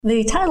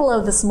The title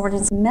of this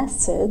morning's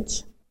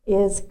message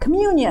is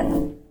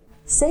Communion,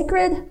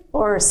 Sacred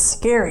or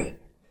Scary?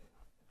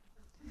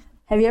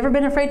 Have you ever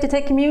been afraid to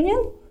take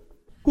communion?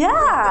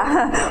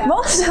 Yeah,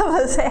 most of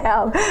us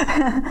have.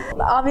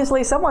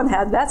 Obviously someone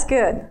had, that's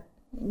good.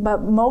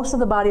 But most of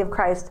the body of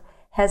Christ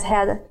has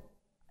had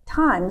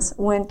times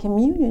when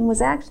communion was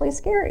actually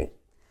scary.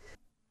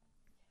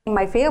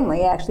 My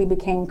family actually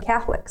became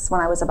Catholics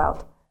when I was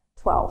about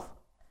 12.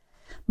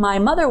 My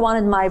mother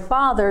wanted my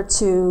father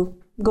to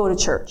go to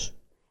church.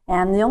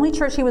 And the only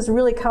church he was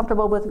really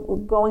comfortable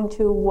with going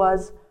to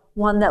was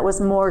one that was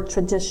more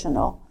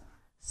traditional.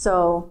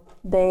 So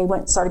they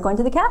started going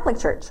to the Catholic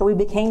Church. So we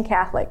became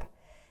Catholic.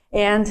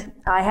 And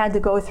I had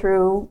to go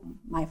through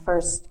my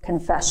first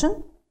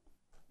confession,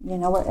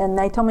 and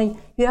they told me,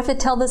 you have to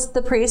tell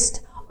the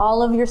priest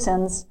all of your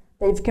sins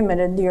that you've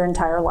committed your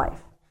entire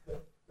life.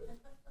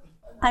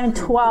 I'm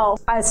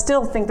 12. I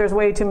still think there's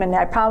way too many.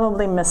 I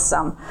probably missed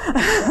some.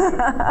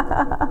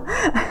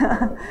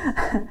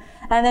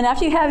 And then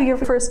after you have your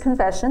first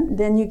confession,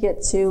 then you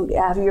get to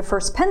have your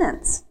first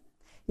penance.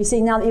 You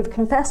see, now that you've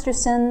confessed your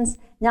sins,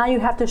 now you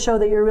have to show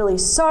that you're really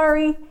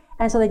sorry.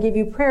 And so they give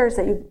you prayers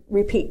that you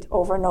repeat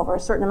over and over a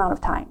certain amount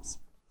of times.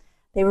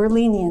 They were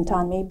lenient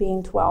on me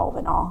being 12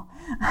 and all.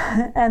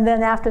 And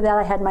then after that,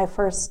 I had my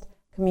first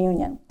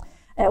communion.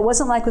 It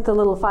wasn't like with the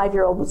little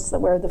 5-year-olds that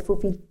wear the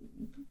foofy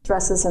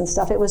dresses and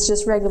stuff. It was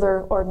just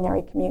regular,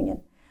 ordinary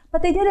communion.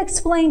 But they did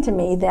explain to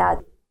me that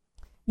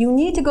you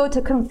need to go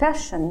to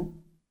confession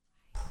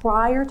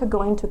prior to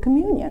going to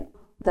communion.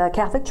 The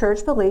Catholic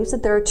Church believes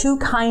that there are two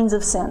kinds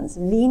of sins,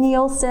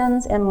 venial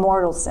sins and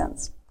mortal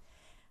sins.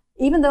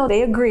 Even though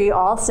they agree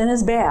all sin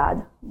is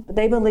bad,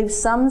 they believe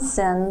some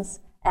sins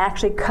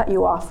actually cut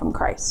you off from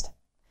Christ.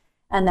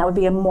 And that would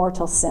be a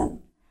mortal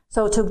sin.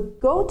 So to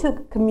go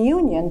to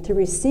communion, to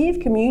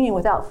receive communion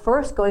without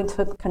first going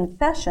to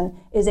confession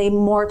is a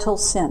mortal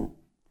sin.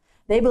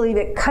 They believe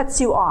it cuts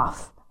you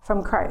off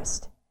from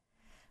Christ.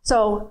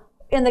 So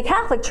in the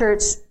Catholic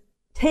Church,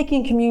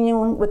 taking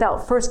communion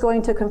without first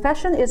going to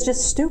confession is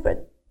just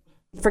stupid.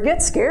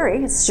 Forget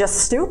scary, it's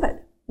just stupid.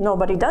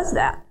 Nobody does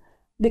that.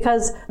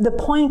 Because the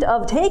point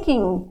of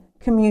taking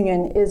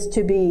communion is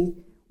to be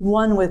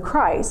one with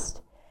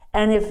Christ.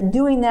 And if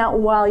doing that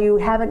while you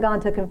haven't gone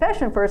to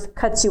confession first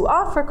cuts you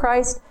off for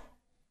Christ,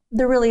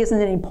 there really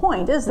isn't any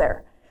point, is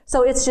there?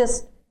 So it's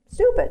just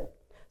stupid.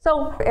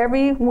 So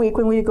every week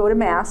when we go to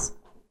Mass,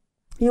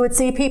 you would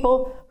see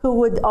people who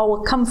would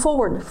all come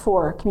forward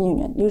for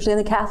communion. Usually in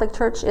the Catholic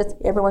Church,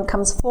 everyone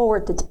comes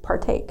forward to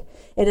partake.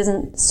 It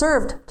isn't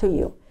served to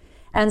you.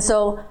 And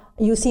so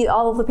you see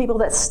all of the people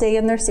that stay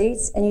in their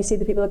seats, and you see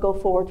the people that go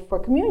forward for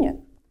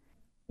communion.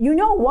 You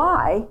know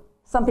why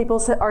some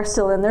people are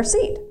still in their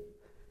seat.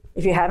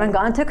 If you haven't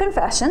gone to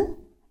confession,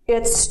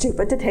 it's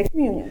stupid to take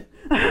communion.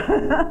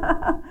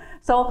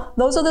 So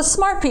those are the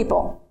smart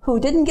people who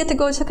didn't get to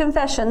go to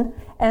confession,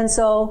 and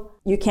so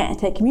you can't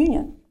take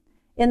communion.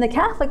 In the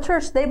Catholic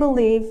Church, they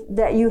believe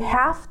that you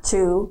have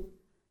to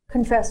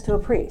confess to a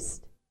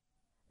priest,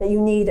 that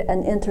you need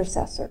an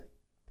intercessor.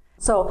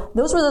 So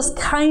those were those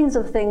kinds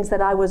of things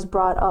that I was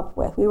brought up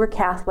with. We were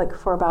Catholic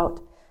for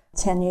about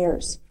 10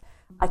 years.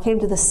 I came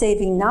to the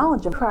saving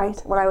knowledge of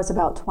Christ when I was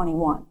about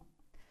 21.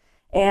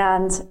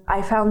 And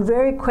I found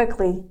very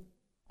quickly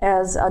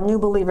as a new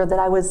believer that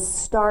I was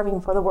starving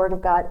for the Word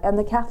of God, and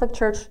the Catholic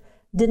Church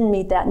didn't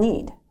meet that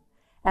need.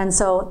 And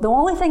so the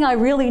only thing I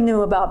really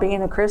knew about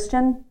being a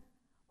Christian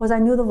was I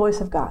knew the voice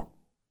of God.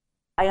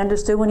 I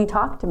understood when He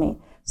talked to me.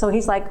 So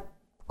He's like,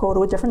 go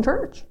to a different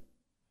church.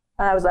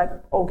 And I was like,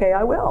 okay,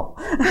 I will.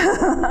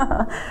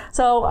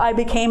 So I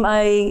became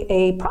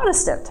a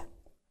Protestant.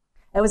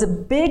 It was a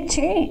big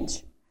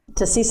change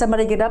to see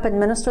somebody get up and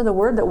minister the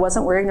Word that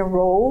wasn't wearing a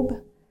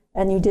robe,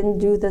 and you didn't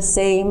do the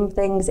same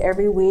things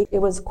every week. It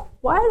was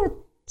quite a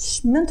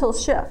mental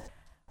shift.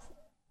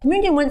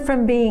 Communion went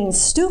from being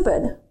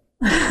stupid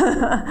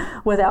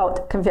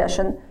without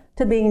confession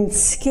to being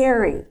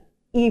scary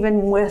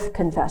even with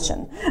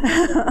confession.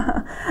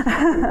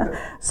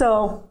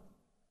 So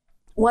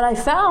what I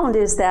found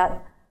is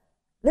that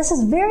this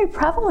is very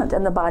prevalent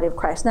in the body of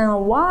Christ. Now,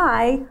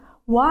 why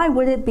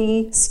would it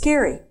be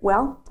scary?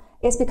 Well,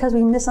 it's because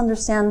we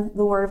misunderstand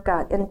the Word of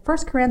God. In 1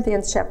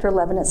 Corinthians chapter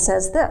 11, it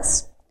says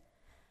this,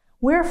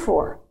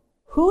 "Wherefore,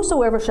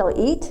 whosoever shall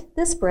eat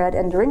this bread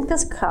and drink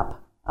this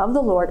cup of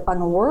the Lord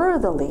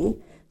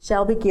unworthily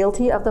shall be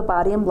guilty of the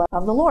body and blood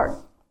of the Lord.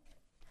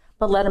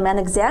 But let a man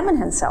examine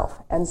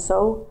himself, and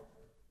so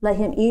let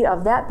him eat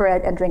of that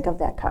bread and drink of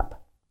that cup.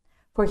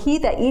 For he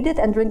that eateth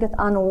and drinketh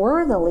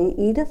unworthily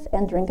eateth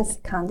and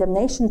drinketh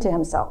condemnation to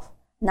himself,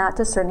 not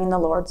discerning the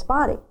Lord's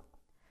body.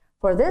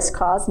 For this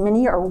cause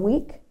many are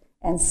weak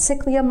and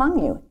sickly among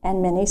you,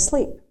 and many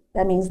sleep."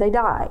 That means they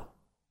die.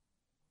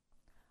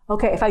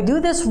 Okay, if I do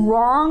this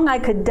wrong, I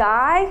could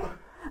die?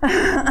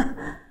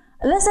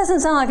 This doesn't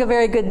sound like a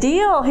very good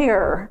deal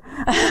here.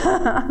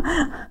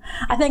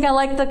 I think I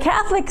like the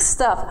Catholic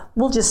stuff.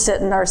 We'll just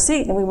sit in our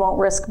seat and we won't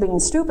risk being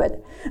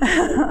stupid.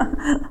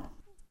 The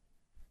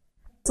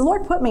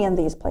Lord put me in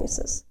these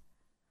places.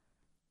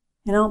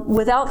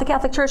 Without the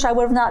Catholic Church, I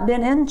would have not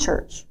been in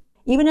church.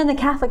 Even in the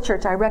Catholic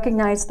Church, I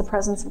recognize the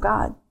presence of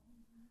God.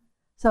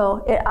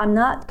 So I'm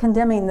not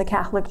condemning the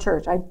Catholic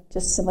Church. I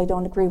just simply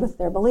don't agree with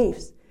their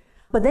beliefs.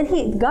 But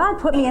then God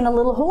put me in a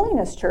little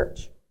holiness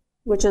church,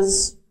 which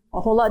is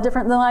a whole lot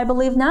different than I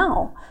believe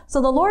now.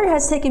 So the Lord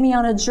has taken me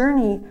on a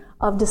journey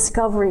of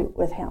discovery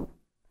with Him.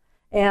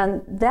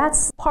 And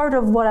that's part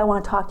of what I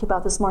want to talk to you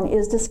about this morning,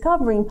 is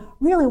discovering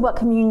really what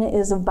communion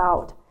is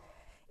about.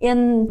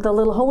 In the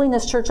little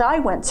holiness church I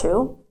went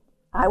to,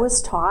 I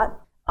was taught,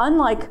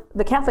 unlike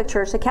the Catholic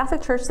Church,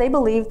 they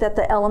believe that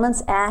the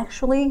elements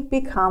actually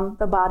become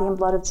the body and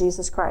blood of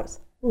Jesus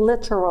Christ,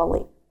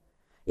 literally,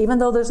 even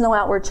though there's no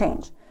outward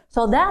change.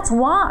 So that's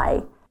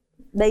why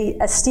they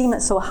esteem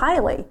it so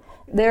highly.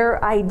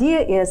 Their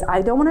idea is,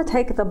 I don't want to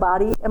take the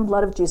body and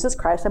blood of Jesus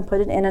Christ and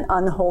put it in an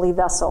unholy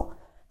vessel.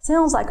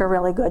 Sounds like a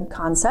really good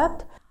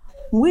concept.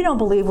 We don't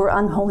believe we're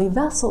unholy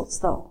vessels,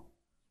 though.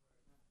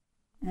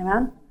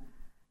 Amen?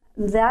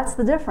 That's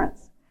the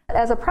difference.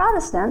 As a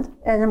Protestant,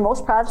 and in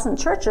most Protestant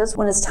churches,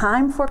 when it's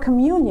time for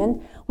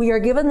communion, we are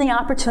given the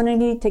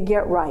opportunity to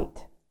get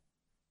right.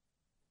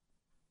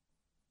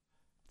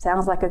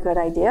 Sounds like a good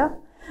idea.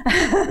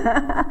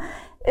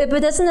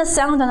 But doesn't this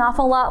sound an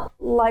awful lot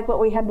like what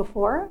we had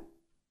before?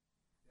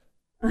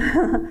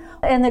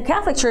 In the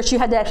Catholic Church, you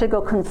had to actually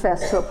go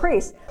confess to a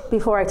priest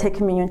before I take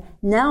communion.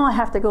 Now I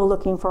have to go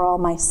looking for all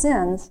my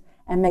sins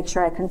and make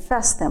sure I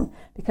confess them,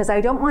 because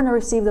I don't want to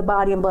receive the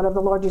body and blood of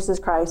the Lord Jesus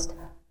Christ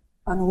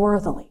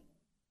unworthily.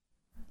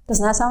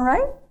 Doesn't that sound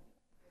right?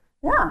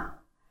 Yeah.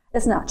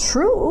 It's not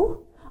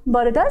true,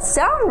 but it does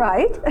sound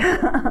right.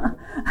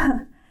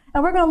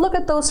 And we're going to look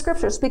at those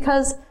scriptures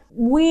because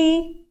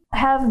we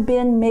have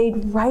been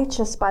made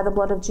righteous by the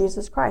blood of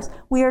Jesus Christ.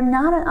 We are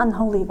not an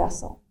unholy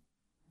vessel.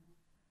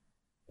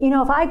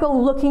 If I go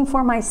looking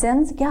for my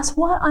sins, guess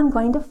what I'm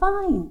going to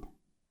find?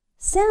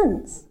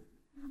 Sins.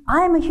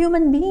 I am a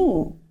human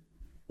being.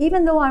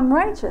 Even though I'm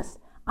righteous,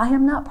 I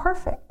am not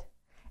perfect.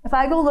 If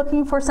I go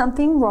looking for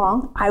something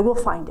wrong, I will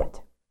find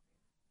it.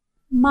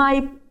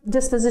 My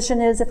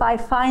disposition is, if I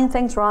find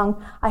things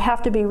wrong, I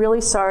have to be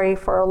really sorry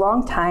for a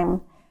long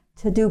time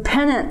to do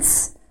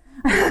penance.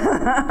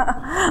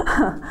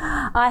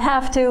 I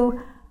have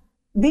to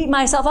beat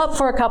myself up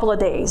for a couple of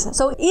days.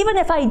 So even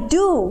if I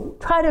do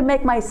try to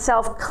make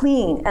myself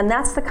clean, and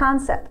that's the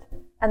concept,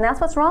 and that's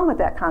what's wrong with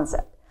that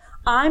concept,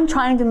 I'm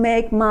trying to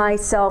make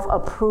myself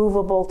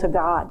approvable to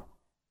God.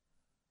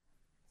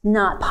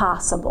 Not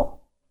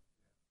possible.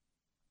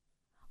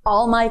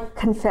 All my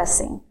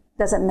confessing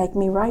doesn't make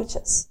me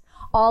righteous.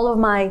 All of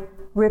my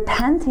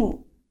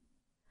repenting.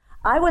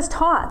 I was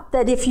taught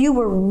that if you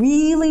were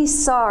really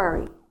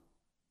sorry,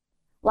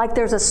 like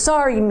there's a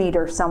sorry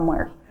meter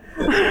somewhere,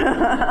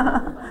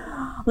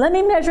 let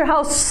me measure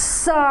how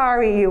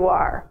sorry you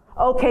are.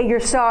 Okay,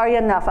 you're sorry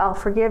enough, I'll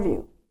forgive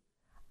you.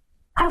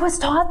 I was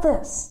taught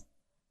this.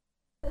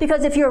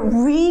 Because if you're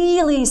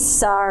really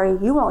sorry,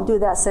 you won't do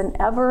that sin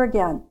ever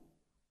again.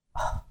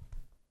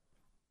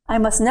 I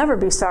must never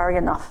be sorry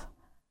enough.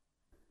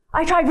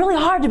 I tried really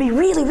hard to be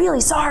really,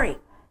 really sorry.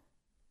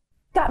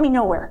 Got me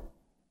nowhere.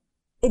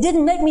 It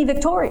didn't make me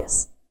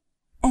victorious.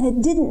 And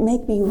it didn't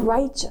make me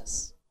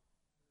righteous.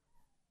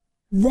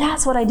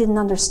 That's what I didn't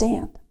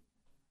understand.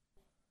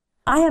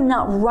 I am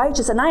not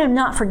righteous and I am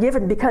not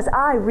forgiven because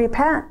I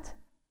repent.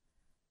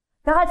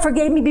 God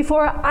forgave me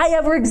before I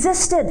ever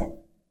existed.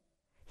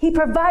 He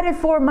provided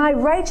for my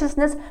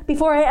righteousness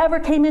before I ever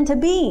came into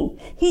being.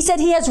 He said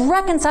He has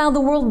reconciled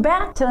the world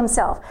back to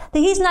Himself, that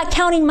He's not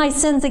counting my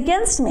sins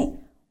against me.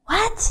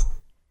 What?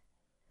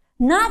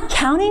 Not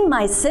counting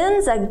my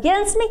sins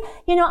against me?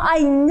 I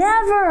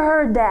never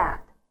heard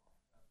that.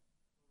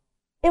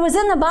 It was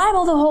in the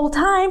Bible the whole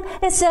time.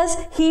 It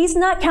says He's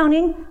not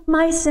counting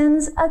my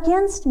sins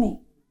against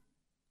me.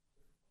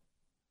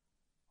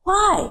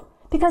 Why?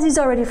 Because He's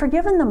already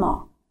forgiven them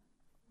all.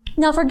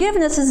 Now,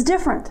 forgiveness is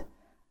different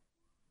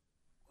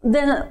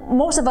than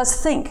most of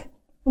us think.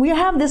 We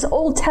have this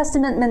Old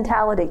Testament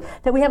mentality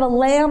that we have a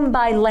lamb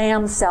by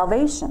lamb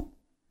salvation.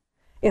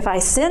 If I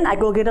sin, I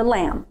go get a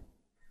lamb.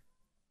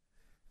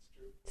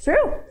 It's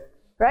true,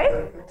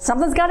 right?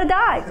 Something's got to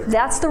die.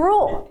 That's the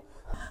rule.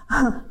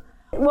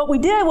 What we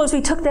did was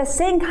we took that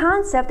same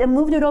concept and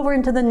moved it over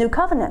into the new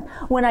covenant.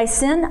 When I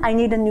sin, I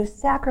need a new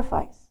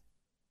sacrifice.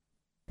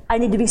 I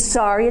need to be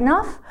sorry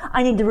enough.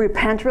 I need to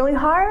repent really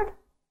hard.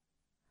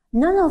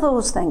 None of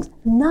those things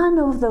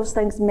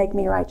make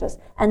me righteous.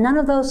 And none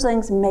of those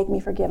things make me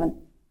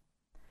forgiven.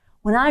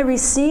 When I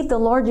received the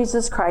Lord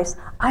Jesus Christ,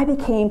 I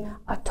became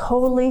a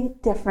totally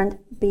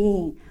different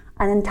being,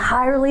 an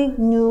entirely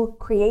new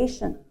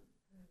creation.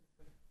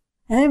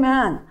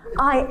 Amen.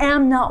 I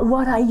am not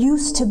what I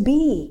used to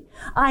be.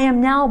 I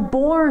am now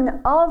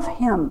born of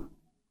Him.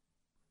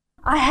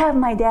 I have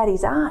my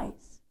daddy's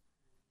eyes.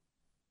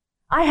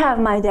 I have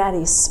my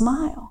daddy's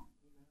smile.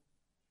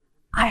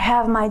 I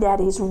have my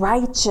daddy's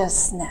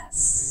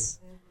righteousness.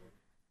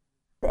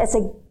 It's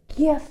a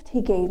gift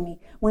He gave me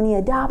when He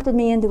adopted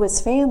me into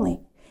His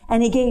family.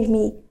 And He gave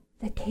me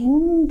the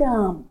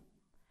kingdom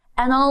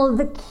and all of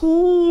the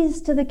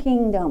keys to the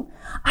kingdom.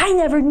 I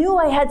never knew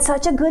I had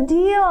such a good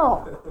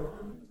deal.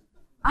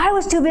 I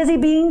was too busy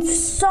being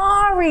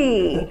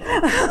sorry.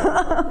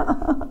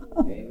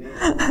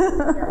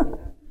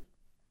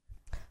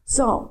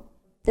 So,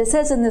 it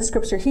says in this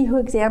scripture, he who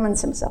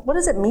examines himself. What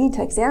does it mean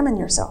to examine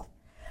yourself?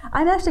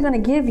 I'm actually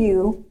going to give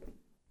you,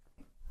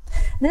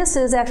 this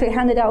is actually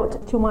handed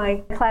out to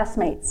my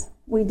classmates.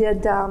 We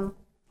did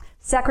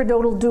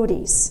sacerdotal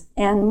duties,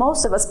 and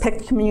most of us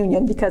picked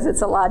communion because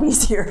it's a lot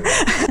easier.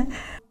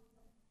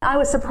 I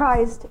was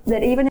surprised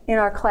that even in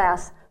our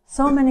class,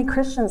 so many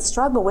Christians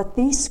struggle with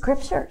these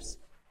scriptures.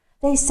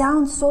 They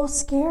sound so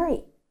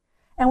scary,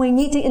 and we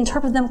need to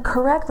interpret them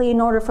correctly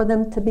in order for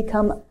them to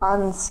become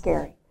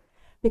unscary.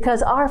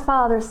 Because our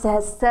Father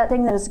says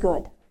something that is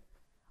good.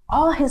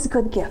 All his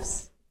good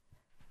gifts.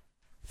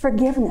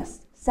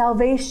 Forgiveness,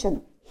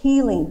 salvation,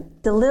 healing,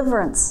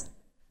 deliverance,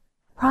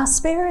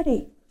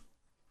 prosperity,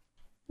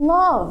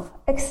 love,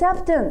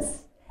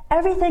 acceptance.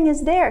 Everything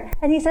is there.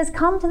 And he says,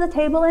 come to the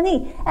table and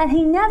eat. And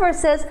he never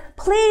says,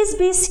 please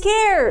be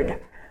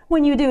scared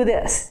when you do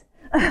this.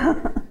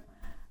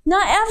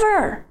 Not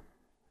ever.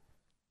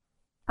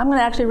 I'm going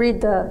to actually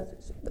read a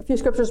few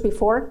scriptures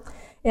before.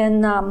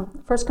 In 1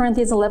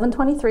 Corinthians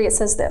 11:23, it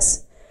says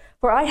this,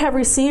 for I have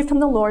received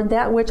from the Lord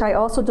that which I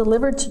also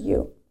delivered to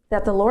you,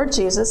 that the Lord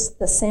Jesus,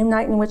 the same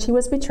night in which he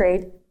was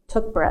betrayed,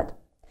 took bread.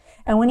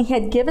 And when he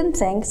had given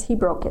thanks, he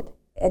broke it.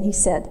 And he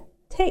said,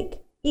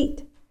 take,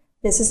 eat.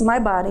 This is my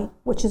body,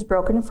 which is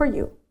broken for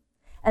you.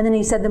 And then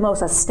he said the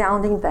most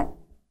astounding thing.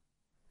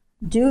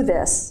 Do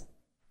this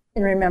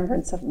in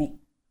remembrance of me.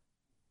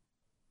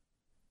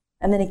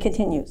 And then he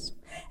continues.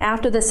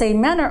 After the same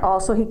manner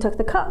also he took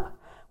the cup,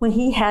 when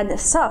he had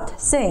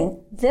supped,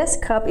 saying, this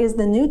cup is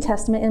the New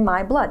Testament in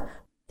my blood.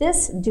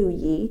 This do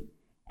ye,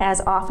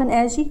 as often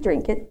as ye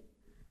drink it,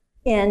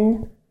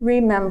 in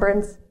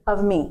remembrance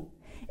of me.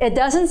 It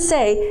doesn't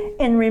say,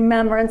 in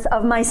remembrance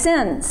of my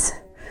sins.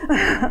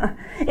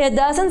 It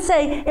doesn't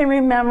say, in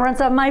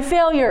remembrance of my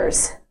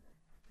failures.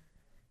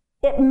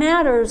 It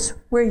matters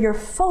where your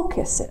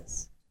focus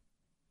is.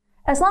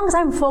 As long as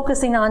I'm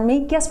focusing on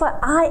me, guess what?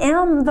 I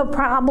am the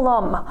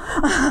problem.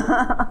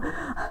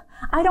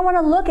 I don't want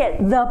to look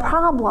at the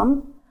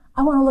problem.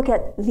 I want to look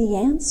at the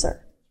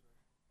answer.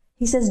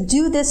 He says,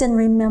 do this in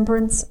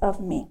remembrance of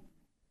me.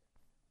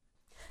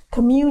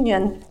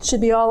 Communion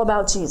should be all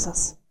about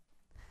Jesus.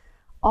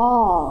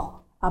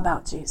 All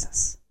about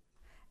Jesus.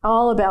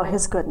 All about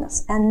his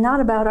goodness, and not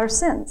about our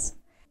sins.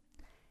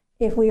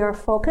 If we are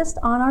focused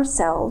on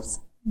ourselves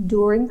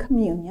during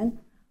communion,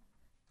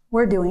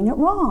 we're doing it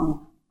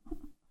wrong.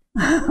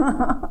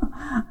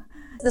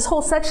 This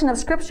whole section of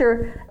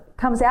scripture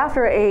comes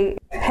after a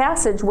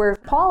passage where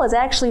Paul is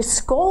actually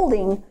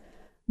scolding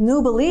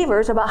new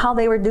believers about how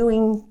they were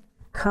doing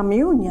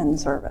communion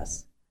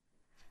service.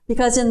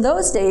 Because in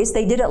those days,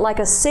 they did it like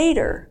a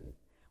Seder,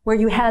 where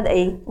you had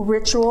a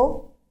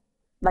ritual,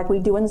 like we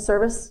do in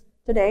service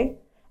today,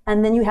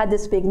 and then you had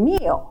this big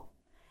meal.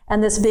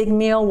 And this big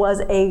meal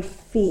was a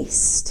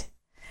feast.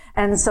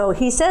 And so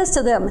he says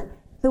to them,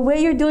 the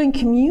way you're doing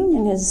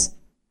communion is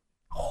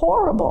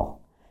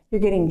horrible.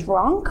 You're getting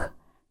drunk.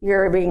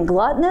 You're being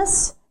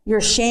gluttonous.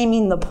 You're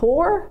shaming the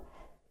poor.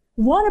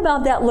 What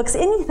about that looks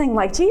anything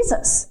like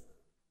Jesus?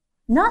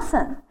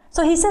 Nothing.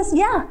 So he says,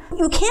 yeah,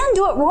 you can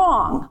do it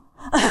wrong.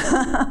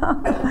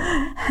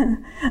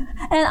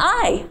 And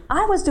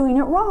I was doing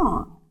it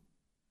wrong.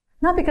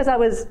 Not because I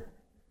was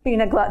being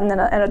a glutton and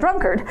a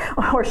drunkard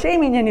or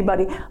shaming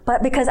anybody,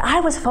 but because I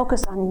was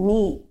focused on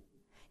me.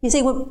 You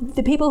see,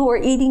 the people who are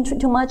eating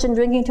too much and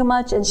drinking too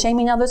much and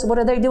shaming others, what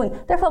are they doing?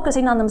 They're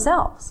focusing on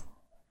themselves.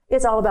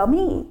 It's all about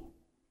me,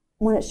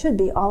 when it should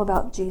be all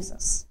about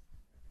Jesus.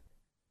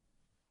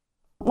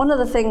 One of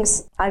the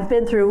things I've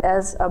been through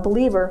as a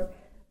believer,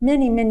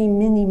 many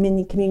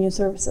communion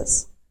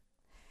services.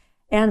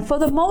 And for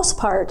the most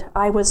part,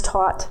 I was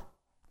taught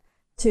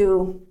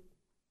to,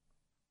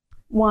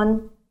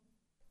 one,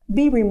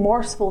 be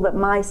remorseful that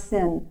my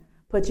sin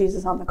put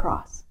Jesus on the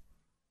cross.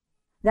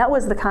 That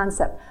was the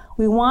concept.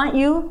 We want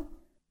you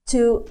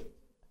to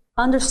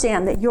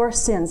understand that your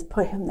sins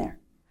put him there.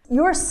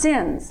 Your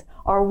sins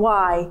are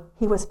why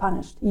he was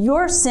punished.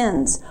 Your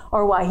sins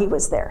are why he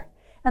was there.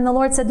 And the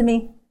Lord said to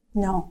me,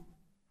 no.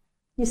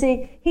 You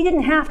see, he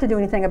didn't have to do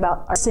anything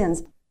about our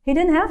sins. He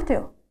didn't have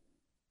to.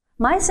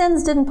 My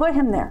sins didn't put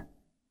him there.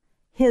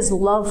 His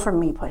love for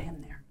me put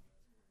him there.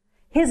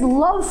 His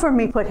love for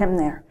me put him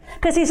there.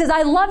 Because he says,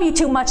 I love you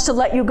too much to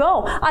let you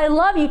go. I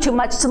love you too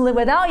much to live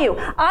without you.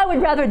 I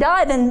would rather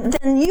die than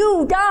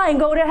you die and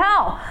go to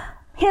hell.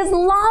 His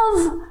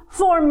love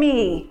for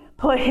me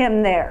put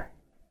him there.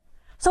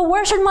 So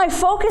where should my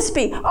focus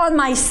be? On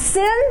my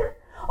sin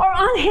or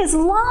on his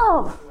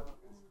love?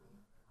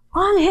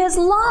 On his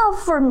love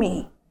for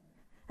me.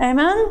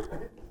 Amen?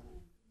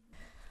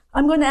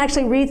 I'm going to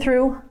actually read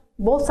through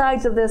both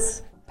sides of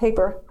this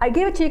paper. I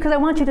gave it to you because I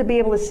want you to be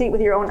able to see it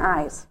with your own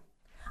eyes.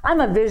 I'm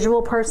a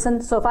visual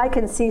person, so if I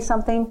can see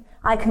something,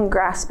 I can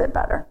grasp it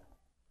better.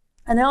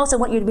 And I also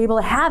want you to be able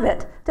to have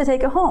it to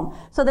take it home,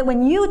 so that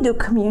when you do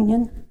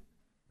communion,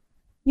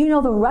 You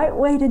know the right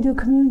way to do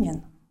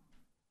communion.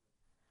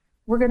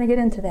 We're going to get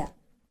into that.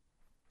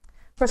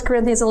 1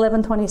 Corinthians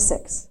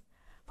 11:26.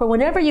 For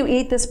whenever you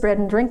eat this bread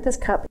and drink this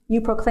cup, you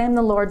proclaim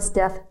the Lord's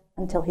death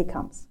until he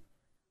comes.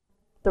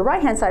 The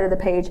right-hand side of the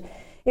page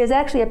is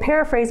actually a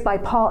paraphrase by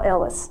Paul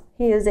Ellis.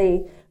 He is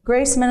a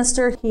grace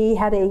minister. He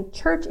had a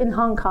church in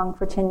Hong Kong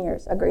for 10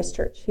 years, a grace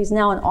church. He's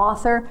now an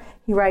author.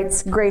 He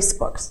writes grace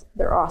books.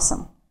 They're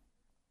awesome.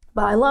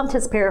 But I loved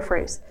his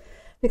paraphrase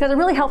because it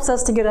really helps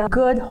us to get a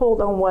good hold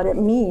on what it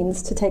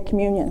means to take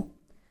communion.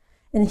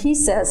 And he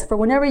says, for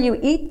whenever you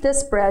eat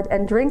this bread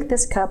and drink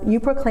this cup, you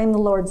proclaim the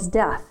Lord's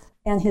death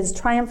and his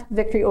triumph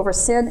victory over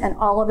sin and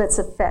all of its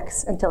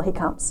effects until he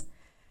comes.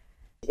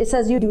 It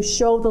says you do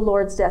show the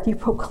Lord's death. You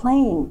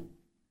proclaim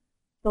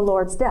the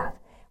Lord's death.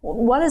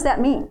 What does that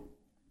mean?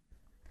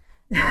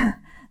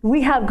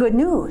 We have good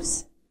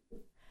news.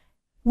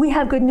 We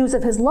have good news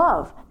of his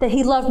love, that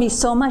he loved me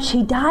so much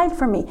he died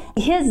for me.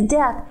 His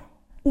death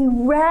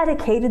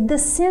eradicated the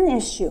sin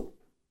issue.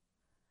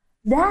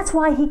 That's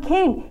why he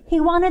came.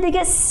 He wanted to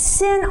get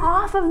sin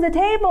off of the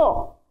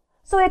table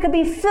so it could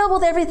be filled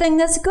with everything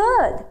that's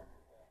good.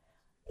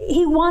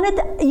 He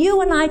wanted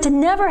you and I to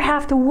never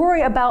have to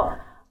worry about,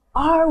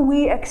 are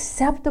we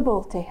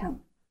acceptable to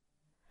him?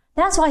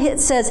 That's why it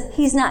says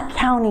he's not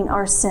counting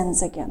our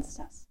sins against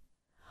us.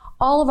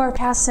 All of our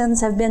past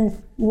sins have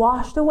been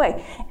washed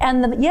away.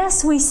 And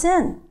yes, we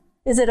sin.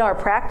 Is it our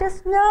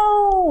practice?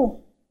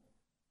 No.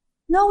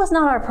 No, it's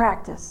not our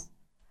practice.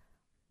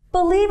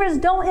 Believers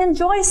don't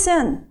enjoy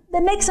sin.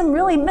 That makes them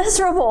really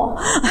miserable.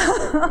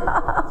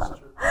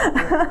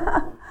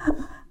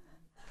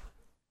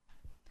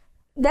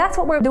 That's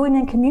what we're doing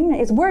in communion,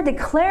 is we're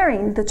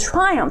declaring the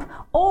triumph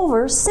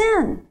over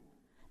sin.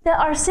 That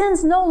our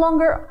sins no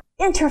longer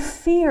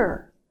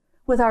interfere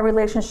with our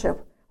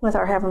relationship with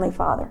our Heavenly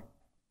Father.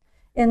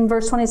 In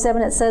verse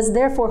 27 it says,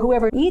 therefore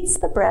whoever eats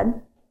the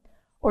bread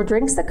or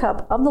drinks the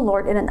cup of the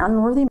Lord in an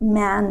unworthy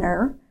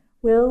manner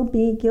will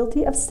be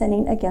guilty of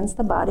sinning against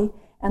the body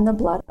and the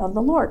blood of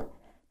the Lord.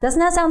 Doesn't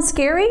that sound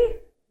scary?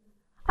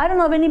 I don't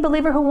know of any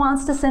believer who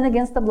wants to sin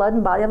against the blood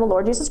and body of the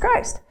Lord Jesus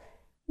Christ.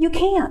 You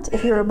can't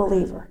if you're a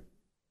believer.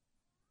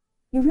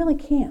 You really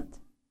can't.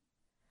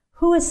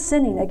 Who is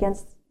sinning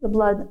against the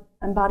blood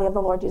and body of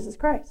the Lord Jesus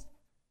Christ?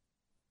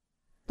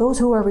 Those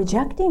who are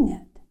rejecting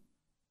it.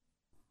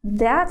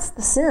 That's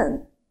the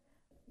sin,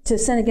 to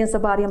sin against the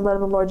body and blood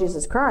of the Lord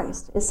Jesus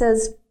Christ. It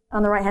says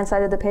on the right-hand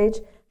side of the page,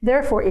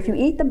 therefore, if you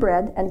eat the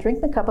bread and drink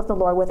the cup of the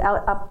Lord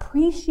without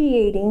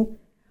appreciating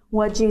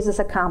what Jesus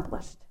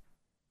accomplished,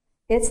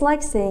 it's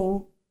like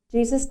saying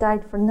Jesus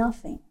died for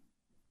nothing,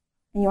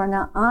 and you are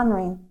not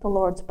honoring the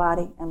Lord's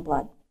body and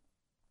blood.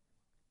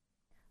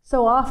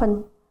 So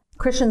often,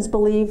 Christians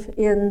believe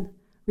in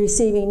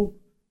receiving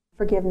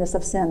forgiveness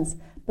of sins,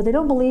 but they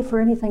don't believe for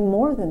anything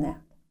more than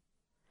that.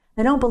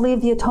 They don't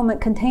believe the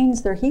atonement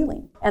contains their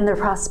healing and their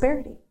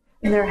prosperity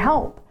and their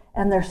help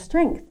and their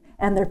strength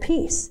and their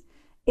peace.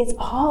 It's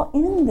all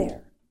in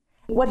there.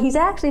 What he's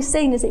actually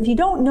saying is if you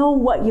don't know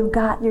what you've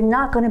got, you're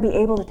not going to be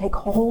able to take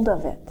hold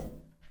of it.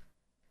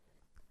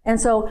 And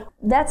so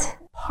that's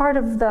part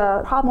of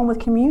the problem with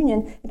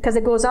communion, because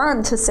it goes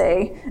on to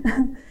say,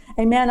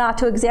 a man ought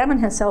to examine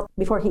himself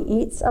before he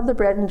eats of the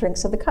bread and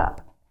drinks of the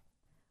cup.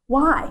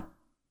 Why?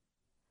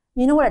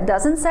 You know what it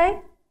doesn't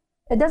say?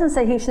 It doesn't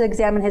say he should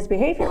examine his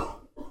behavior.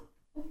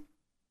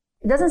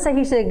 It doesn't say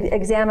he should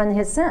examine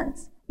his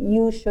sins.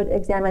 You should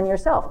examine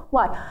yourself.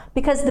 Why?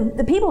 Because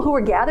the people who were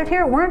gathered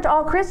here weren't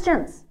all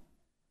Christians.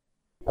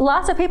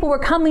 Lots of people were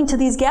coming to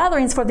these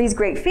gatherings for these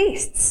great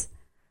feasts.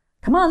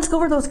 Come on, let's go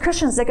over to those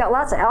Christians. They got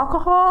lots of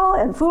alcohol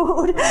and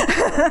food.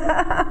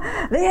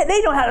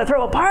 they know how to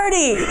throw a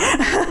party.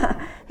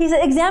 He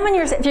said, examine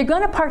yourself. If you're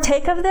going to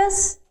partake of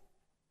this,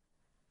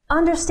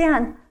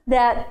 understand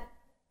that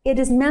it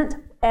is meant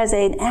as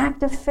an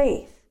act of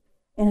faith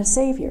in a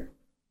Savior.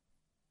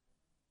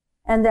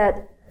 And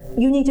that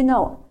you need to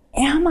know,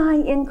 am I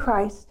in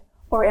Christ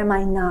or am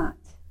I not?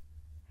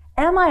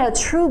 Am I a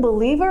true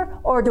believer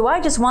or do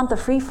I just want the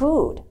free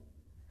food?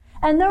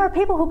 And there are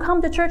people who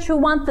come to church who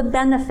want the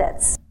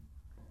benefits.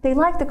 They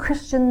like the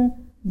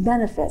Christian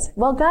benefits.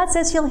 Well, God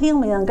says he'll heal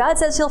me and God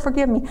says he'll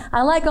forgive me.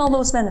 I like all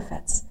those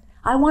benefits.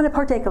 I want to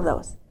partake of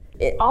those.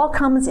 It all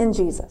comes in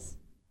Jesus.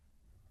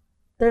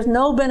 There's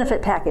no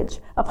benefit package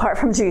apart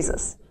from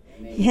Jesus.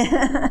 You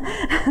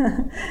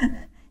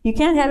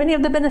can't have any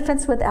of the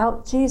benefits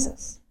without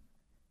Jesus.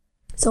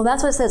 So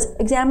that's what it says.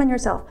 Examine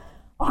yourself.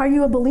 Are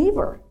you a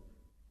believer?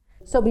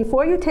 So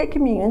before you take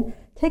communion,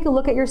 take a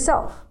look at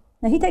yourself.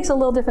 Now he takes a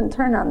little different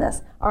turn on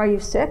this. Are you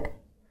sick?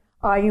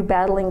 Are you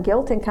battling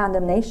guilt and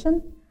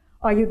condemnation?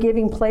 Are you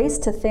giving place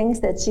to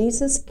things that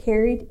Jesus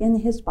carried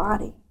in his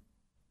body?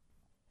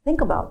 Think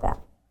about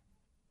that.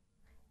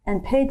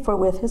 And paid for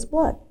with his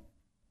blood.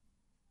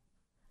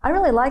 I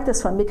really like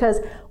this one because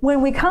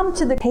when we come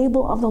to the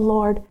table of the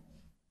Lord,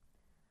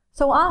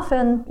 so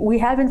often we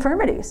have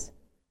infirmities.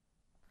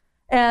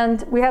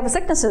 And we have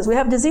sicknesses, we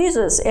have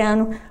diseases,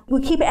 and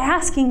we keep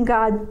asking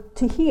God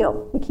to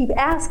heal. We keep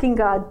asking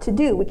God to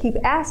do. We keep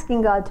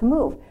asking God to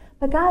move.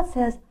 But God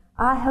says,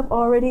 I have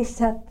already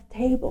set the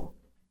table.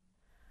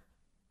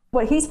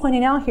 What he's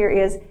pointing out here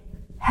is,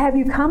 have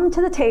you come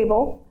to the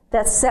table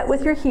that's set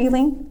with your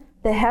healing,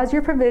 that has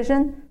your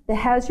provision, that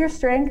has your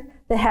strength,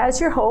 that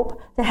has your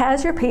hope, that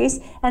has your peace,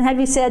 and have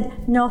you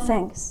said, no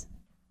thanks?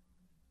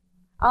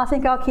 I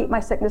think I'll keep my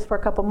sickness for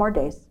a couple more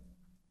days.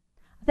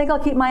 I think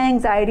I'll keep my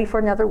anxiety for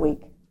another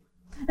week.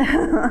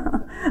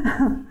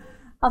 I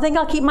think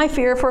I'll keep my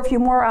fear for a few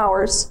more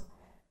hours.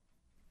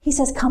 He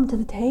says, come to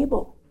the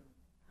table.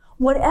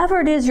 Whatever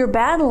it is you're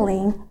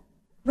battling,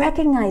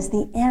 recognize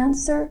the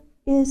answer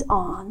is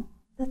on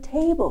the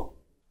table.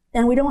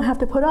 And we don't have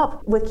to put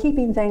up with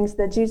keeping things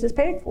that Jesus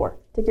paid for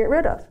to get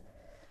rid of.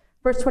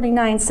 Verse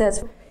 29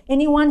 says,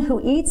 anyone who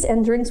eats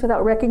and drinks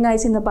without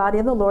recognizing the body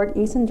of the Lord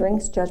eats and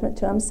drinks judgment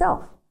to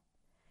himself.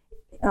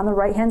 On the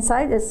right-hand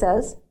side it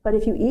says, but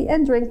if you eat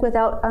and drink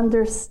without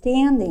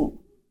understanding,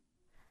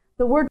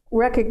 the word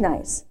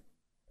recognize,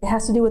 it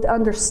has to do with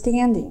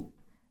understanding.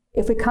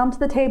 If we come to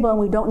the table and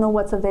we don't know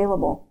what's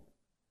available,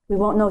 we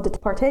won't know to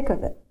partake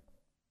of it.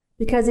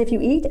 Because if you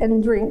eat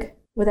and drink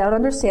without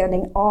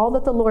understanding all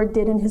that the Lord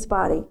did in his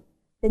body,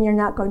 then you're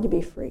not going to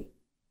be free.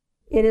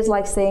 It is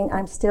like saying,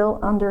 I'm still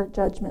under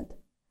judgment.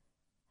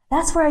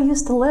 That's where I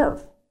used to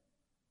live.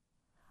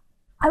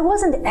 I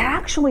wasn't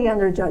actually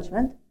under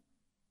judgment.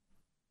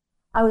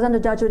 I was under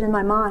judgment in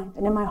my mind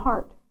and in my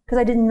heart because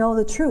I didn't know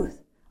the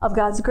truth of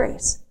God's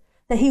grace,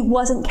 that he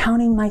wasn't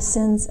counting my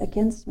sins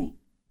against me.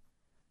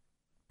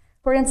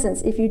 For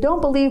instance, if you don't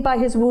believe by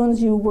his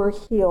wounds you were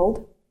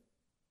healed,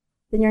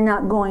 then you're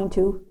not going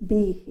to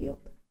be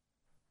healed.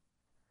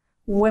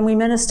 When we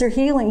minister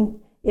healing,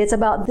 it's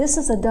about this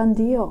is a done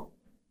deal.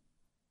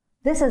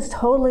 This is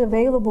totally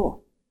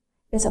available.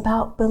 It's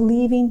about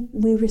believing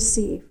we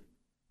receive.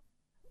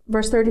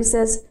 Verse 30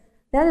 says,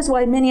 that is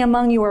why many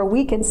among you are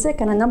weak and sick,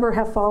 and a number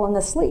have fallen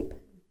asleep.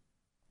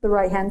 The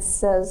right hand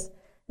says,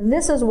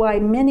 this is why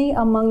many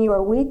among you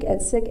are weak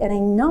and sick, and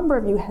a number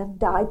of you have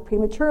died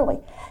prematurely.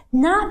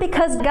 Not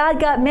because God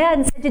got mad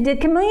and said you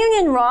did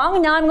communion wrong,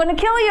 now I'm going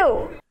to kill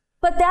you.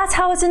 But that's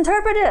how it's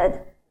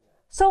interpreted.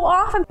 So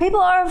often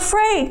people are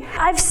afraid.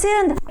 I've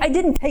sinned. I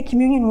didn't take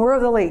communion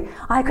worthily.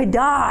 I could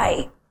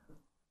die.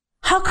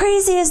 How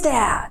crazy is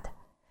that?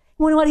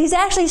 When what he's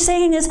actually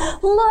saying is,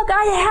 look,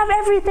 I have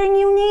everything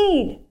you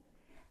need.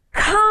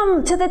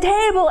 Come to the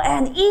table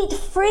and eat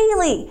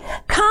freely.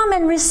 Come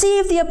and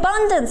receive the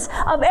abundance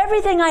of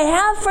everything I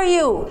have for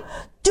you.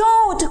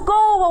 Don't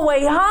go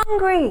away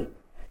hungry.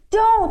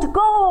 Don't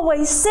go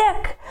away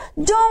sick.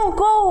 Don't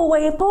go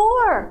away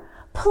poor.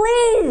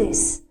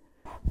 Please,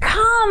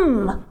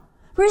 come,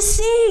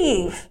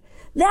 receive.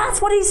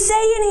 That's what he's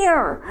saying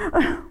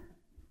here.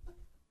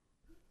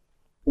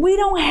 We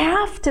don't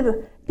have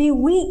to be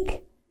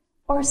weak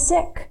or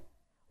sick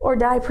or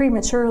die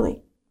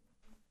prematurely.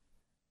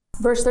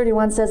 Verse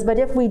 31 says, but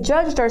if we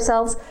judged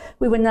ourselves,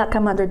 we would not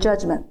come under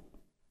judgment.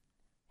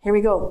 Here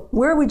we go.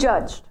 Where are we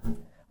judged?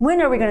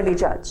 When are we going to be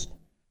judged?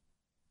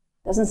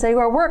 Doesn't say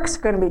our works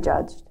are going to be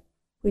judged.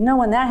 We know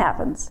when that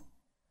happens.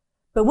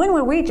 But when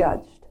were we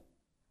judged?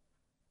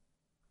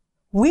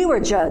 We were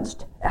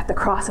judged at the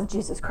cross of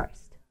Jesus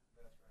Christ.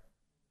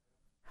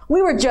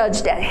 We were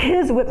judged at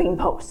his whipping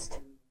post.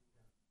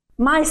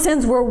 My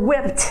sins were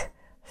whipped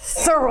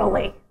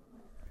thoroughly.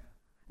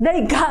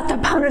 They got the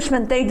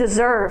punishment they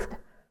deserved.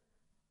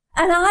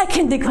 And I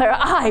can declare,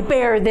 I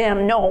bear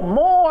them no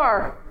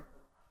more.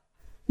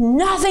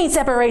 Nothing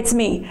separates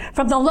me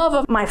from the love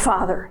of my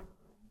Father.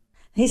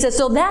 He says,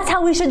 so that's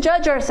how we should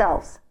judge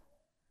ourselves.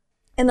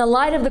 In the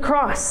light of the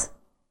cross.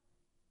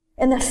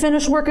 In the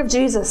finished work of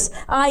Jesus.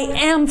 I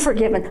am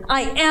forgiven.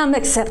 I am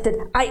accepted.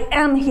 I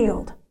am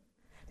healed.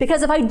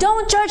 Because if I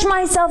don't judge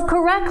myself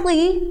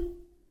correctly,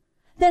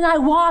 then I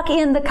walk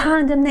in the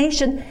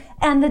condemnation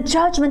and the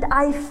judgment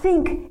I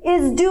think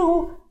is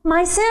due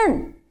my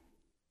sin.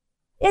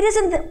 It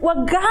isn't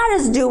what God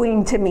is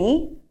doing to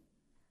me.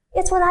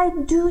 It's what I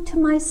do to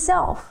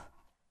myself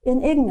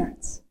in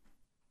ignorance.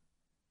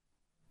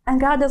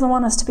 And God doesn't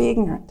want us to be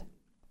ignorant.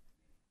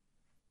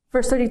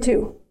 Verse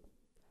 32.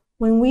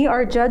 When we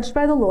are judged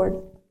by the Lord,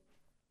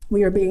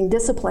 we are being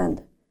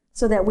disciplined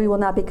so that we will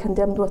not be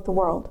condemned with the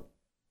world.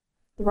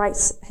 The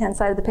right-hand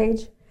side of the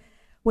page.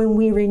 When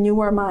we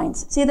renew our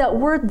minds. See that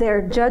word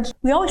there, judge,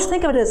 we always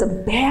think of it as a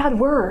bad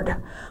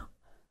word.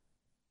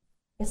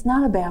 It's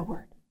not a bad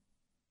word.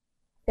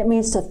 It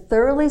means to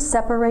thoroughly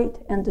separate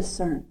and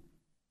discern.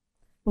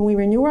 When we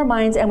renew our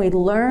minds and we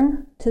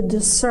learn to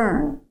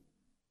discern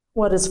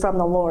what is from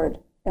the Lord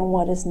and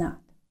what is not.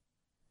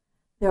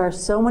 There are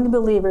so many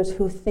believers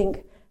who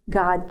think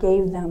God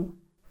gave them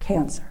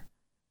cancer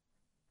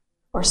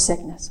or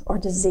sickness or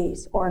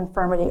disease or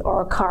infirmity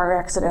or a car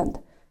accident.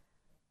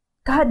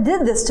 God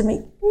did this to me.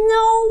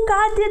 No,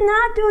 God did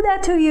not do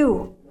that to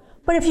you.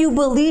 But if you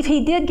believe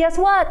he did, guess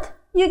what?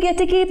 You get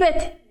to keep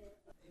it.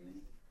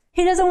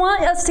 He doesn't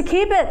want us to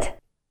keep it.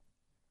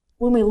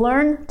 When we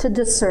learn to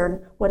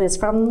discern what is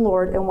from the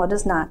Lord and what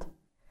is not,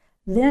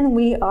 then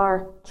we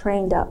are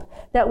trained up.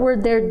 That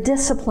word there,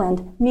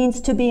 disciplined,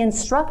 means to be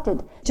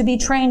instructed, to be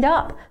trained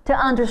up, to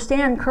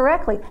understand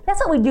correctly. That's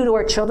what we do to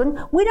our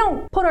children. We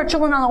don't put our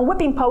children on a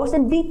whipping post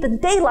and beat the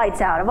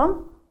daylights out of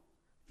them.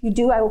 If you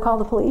do, I will call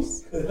the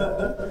police.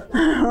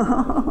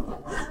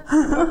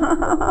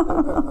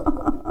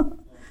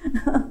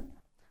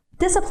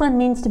 Discipline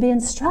means to be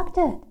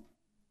instructed.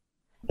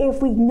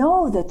 If we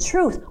know the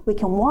truth, we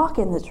can walk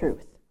in the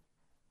truth,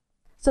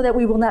 so that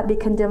we will not be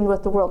condemned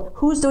with the world.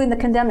 Who's doing the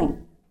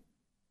condemning?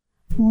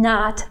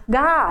 Not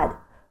God.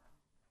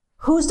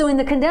 Who's doing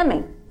the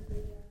condemning?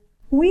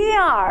 We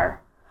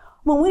are.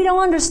 When we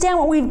don't understand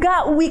what we've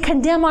got, we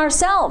condemn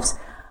ourselves.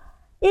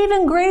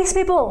 Even grace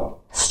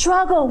people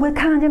struggle with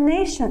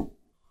condemnation.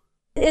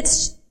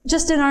 It's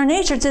just in our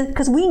nature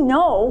because we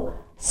know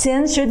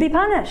sin should be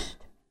punished.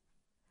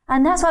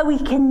 And that's why we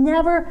can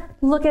never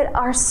look at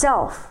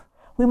ourselves.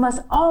 We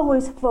must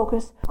always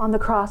focus on the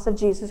cross of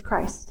Jesus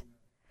Christ.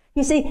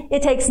 You see,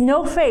 it takes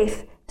no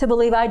faith to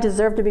believe I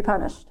deserve to be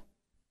punished.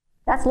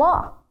 That's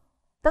law.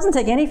 It doesn't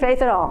take any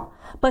faith at all.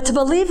 But to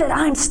believe that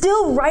I'm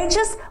still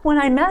righteous when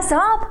I mess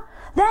up,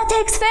 that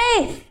takes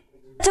faith.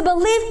 To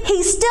believe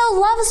He still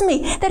loves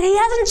me, that He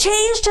hasn't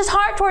changed His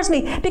heart towards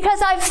me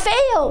because I've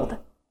failed.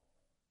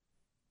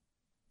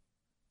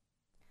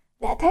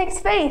 That takes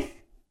faith.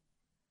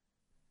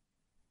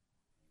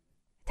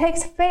 It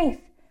takes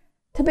faith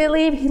to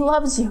believe He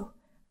loves you.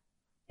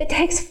 It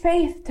takes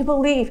faith to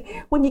believe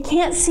when you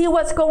can't see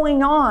what's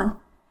going on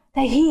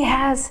that He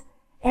has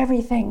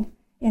everything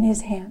in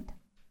His hand.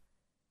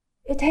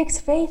 It takes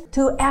faith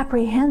to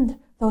apprehend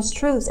those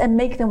truths and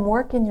make them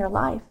work in your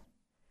life.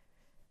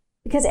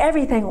 Because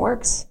everything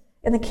works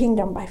in the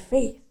kingdom by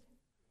faith.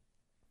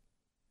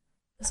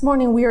 This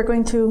morning we are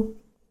going to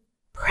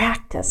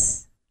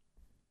practice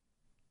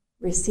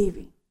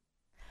receiving.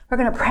 We're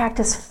going to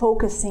practice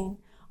focusing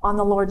on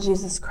the Lord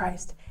Jesus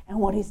Christ and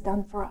what He's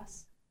done for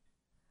us.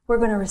 We're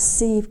going to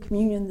receive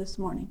communion this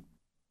morning.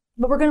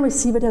 But we're going to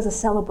receive it as a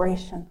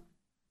celebration,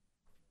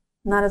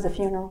 not as a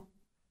funeral.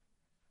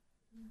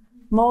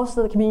 Most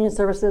of the communion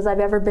services I've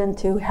ever been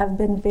to have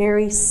been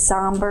very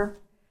somber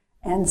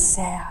and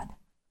sad.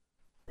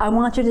 I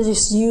want you to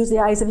just use the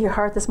eyes of your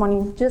heart this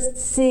morning. Just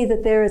see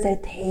that there is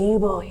a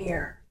table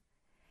here.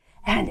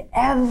 And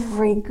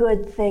every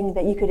good thing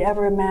that you could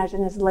ever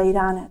imagine is laid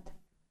on it.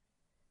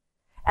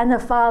 And the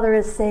Father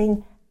is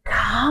saying,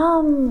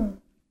 come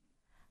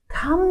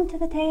to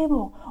the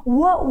table.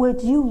 What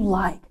would you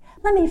like?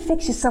 Let me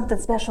fix you something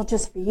special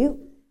just for you.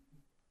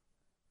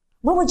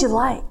 What would you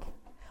like?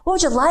 What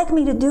would you like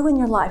me to do in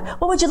your life?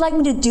 What would you like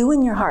me to do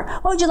in your heart?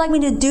 What would you like me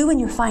to do in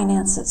your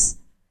finances?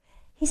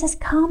 He says,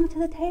 come to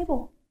the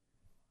table.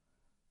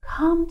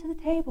 Come to the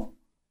table.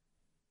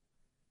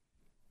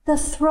 The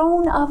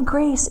throne of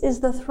grace is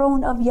the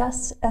throne of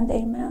yes and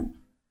amen.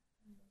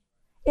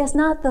 It's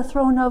not the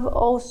throne of,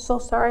 oh, so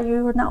sorry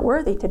you were not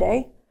worthy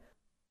today.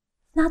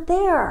 It's not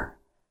there.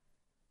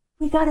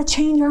 We got to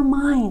change our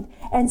mind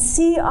and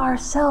see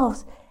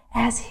ourselves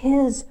as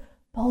His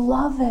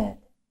beloved.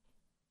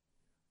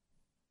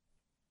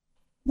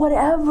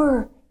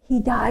 Whatever He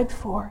died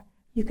for,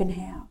 you can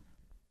have.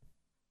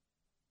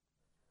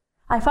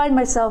 I find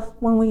myself,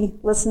 when we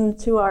listen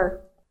to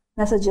our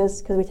messages,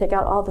 because we take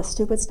out all the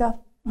stupid stuff,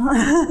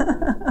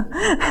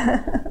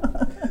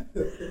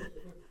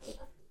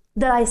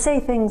 that I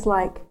say things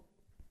like,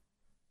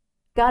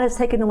 God has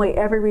taken away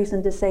every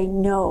reason to say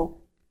no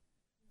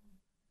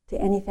to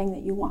anything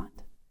that you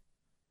want.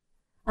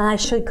 And I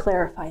should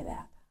clarify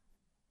that.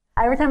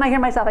 Every time I hear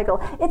myself, I go,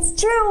 it's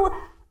true.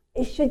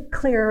 It should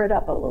clear it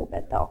up a little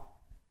bit, though.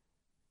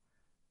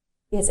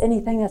 It's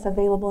anything that's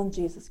available in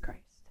Jesus Christ.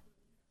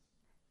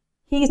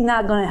 He's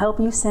not going to help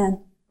you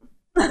sin.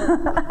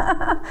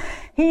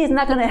 He's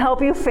not going to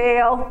help you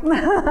fail.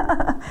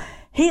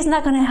 He's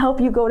not going to help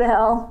you go to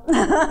hell.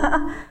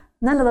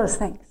 None of those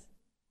things.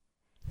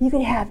 You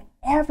can have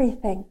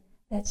everything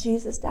that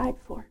Jesus died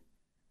for.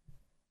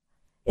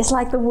 It's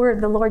like the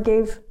word the Lord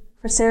gave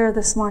for Sarah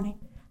this morning.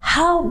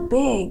 How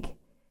big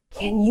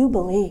can you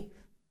believe?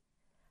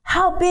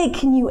 How big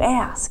can you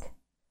ask?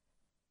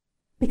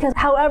 Because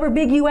however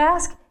big you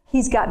ask,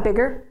 He's got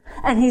bigger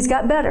and He's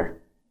got better.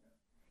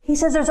 He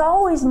says there's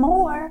always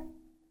more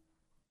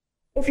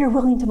if you're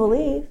willing to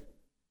believe.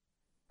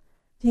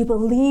 Do you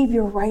believe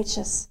you're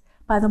righteous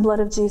by the blood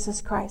of Jesus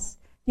Christ?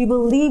 Do you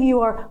believe you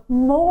are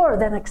more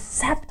than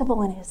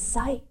acceptable in His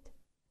sight?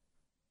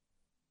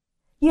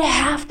 You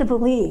have to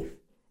believe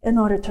in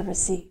order to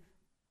receive.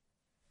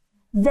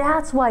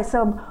 That's why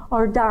some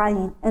are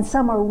dying and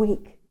some are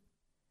weak.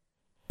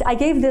 I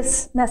gave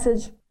this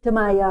message to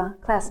my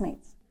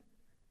classmates.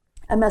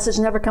 A message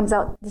never comes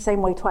out the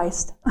same way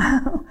twice.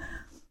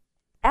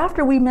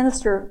 After we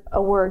minister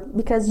a word,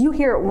 because you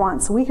hear it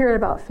once, we hear it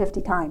about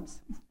 50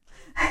 times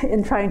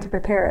in trying to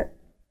prepare it.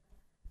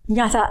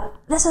 I thought,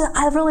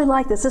 I really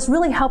like this. This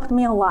really helped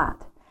me a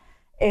lot.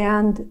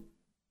 And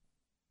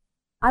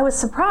I was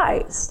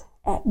surprised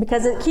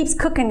because it keeps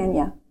cooking in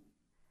you.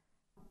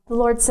 The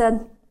Lord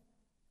said,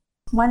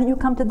 why don't you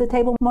come to the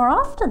table more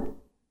often?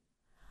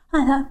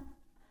 I thought,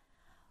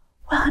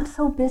 Well, I'm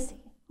so busy.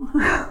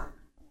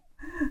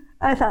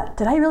 I thought,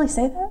 did I really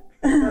say that?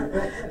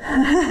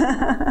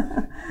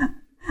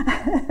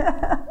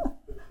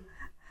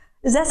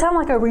 Does that sound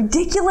like a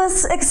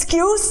ridiculous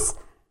excuse?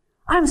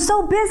 I'm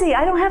so busy,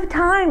 I don't have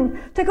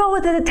time to go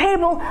to the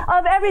table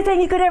of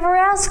everything you could ever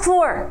ask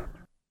for.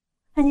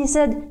 And he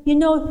said,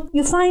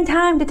 you find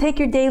time to take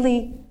your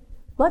daily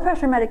blood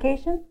pressure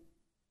medication?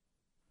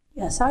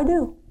 Yes, I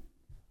do.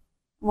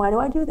 Why do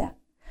I do that?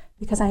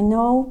 Because I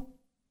know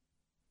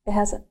it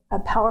has a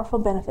powerful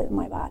benefit in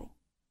my body.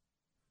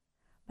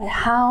 But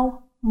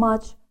how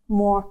much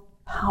more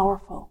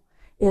powerful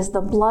is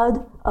the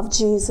blood of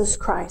Jesus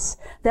Christ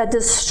that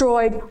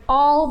destroyed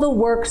all the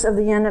works of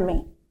the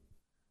enemy?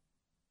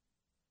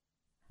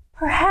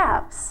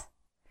 Perhaps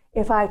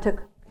if I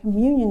took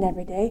communion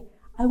every day,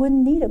 I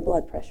wouldn't need a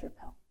blood pressure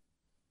pill.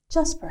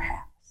 Just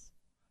perhaps.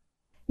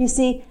 You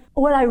see,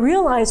 what I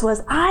realized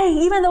was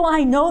even though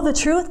I know the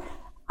truth,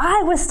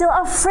 I was still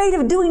afraid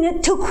of doing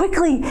it too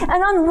quickly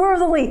and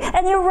unworthily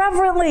and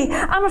irreverently.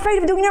 I'm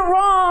afraid of doing it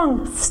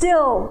wrong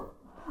still.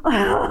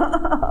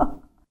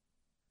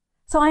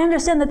 So I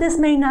understand that this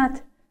may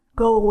not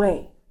go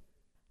away.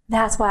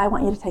 That's why I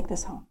want you to take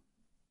this home.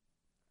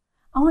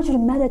 I want you to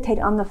meditate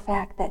on the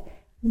fact that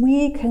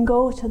we can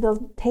go to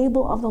the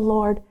table of the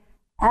Lord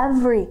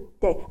every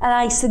day. And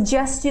I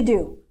suggest you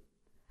do.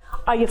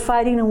 Are you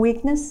fighting a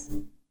weakness?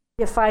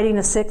 Are you fighting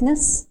a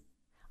sickness?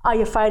 Are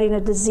you fighting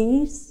a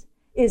disease?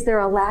 Is there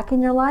a lack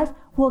in your life?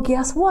 Well,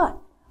 guess what?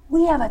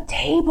 We have a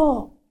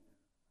table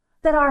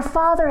that our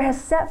Father has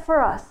set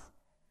for us.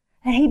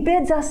 And He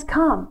bids us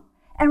come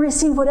and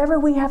receive whatever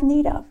we have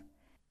need of.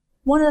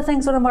 One of the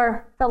things one of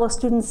our fellow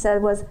students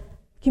said was,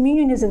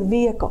 communion is a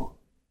vehicle.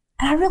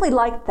 And I really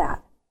liked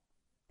that.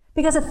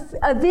 Because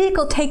a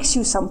vehicle takes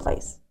you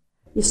someplace.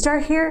 You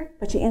start here,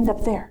 but you end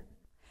up there.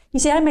 You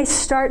see, I may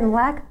start in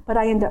lack, but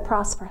I end up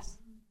prosperous.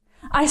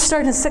 I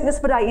start in sickness,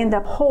 but I end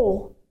up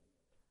whole.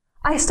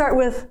 I start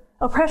with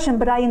oppression,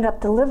 but I end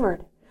up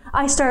delivered.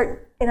 I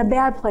start in a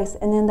bad place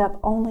and end up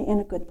only in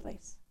a good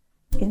place,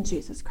 in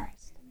Jesus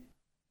Christ.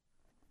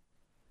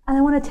 And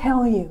I want to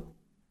tell you,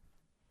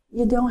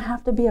 you don't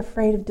have to be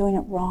afraid of doing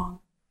it wrong.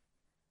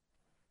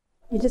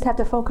 You just have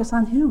to focus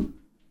on Him.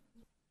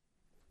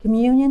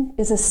 Communion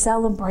is a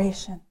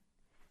celebration.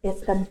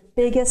 It's the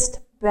biggest,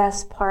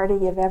 best party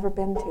you've ever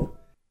been to.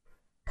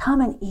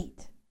 Come and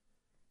eat.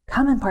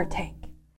 Come and partake.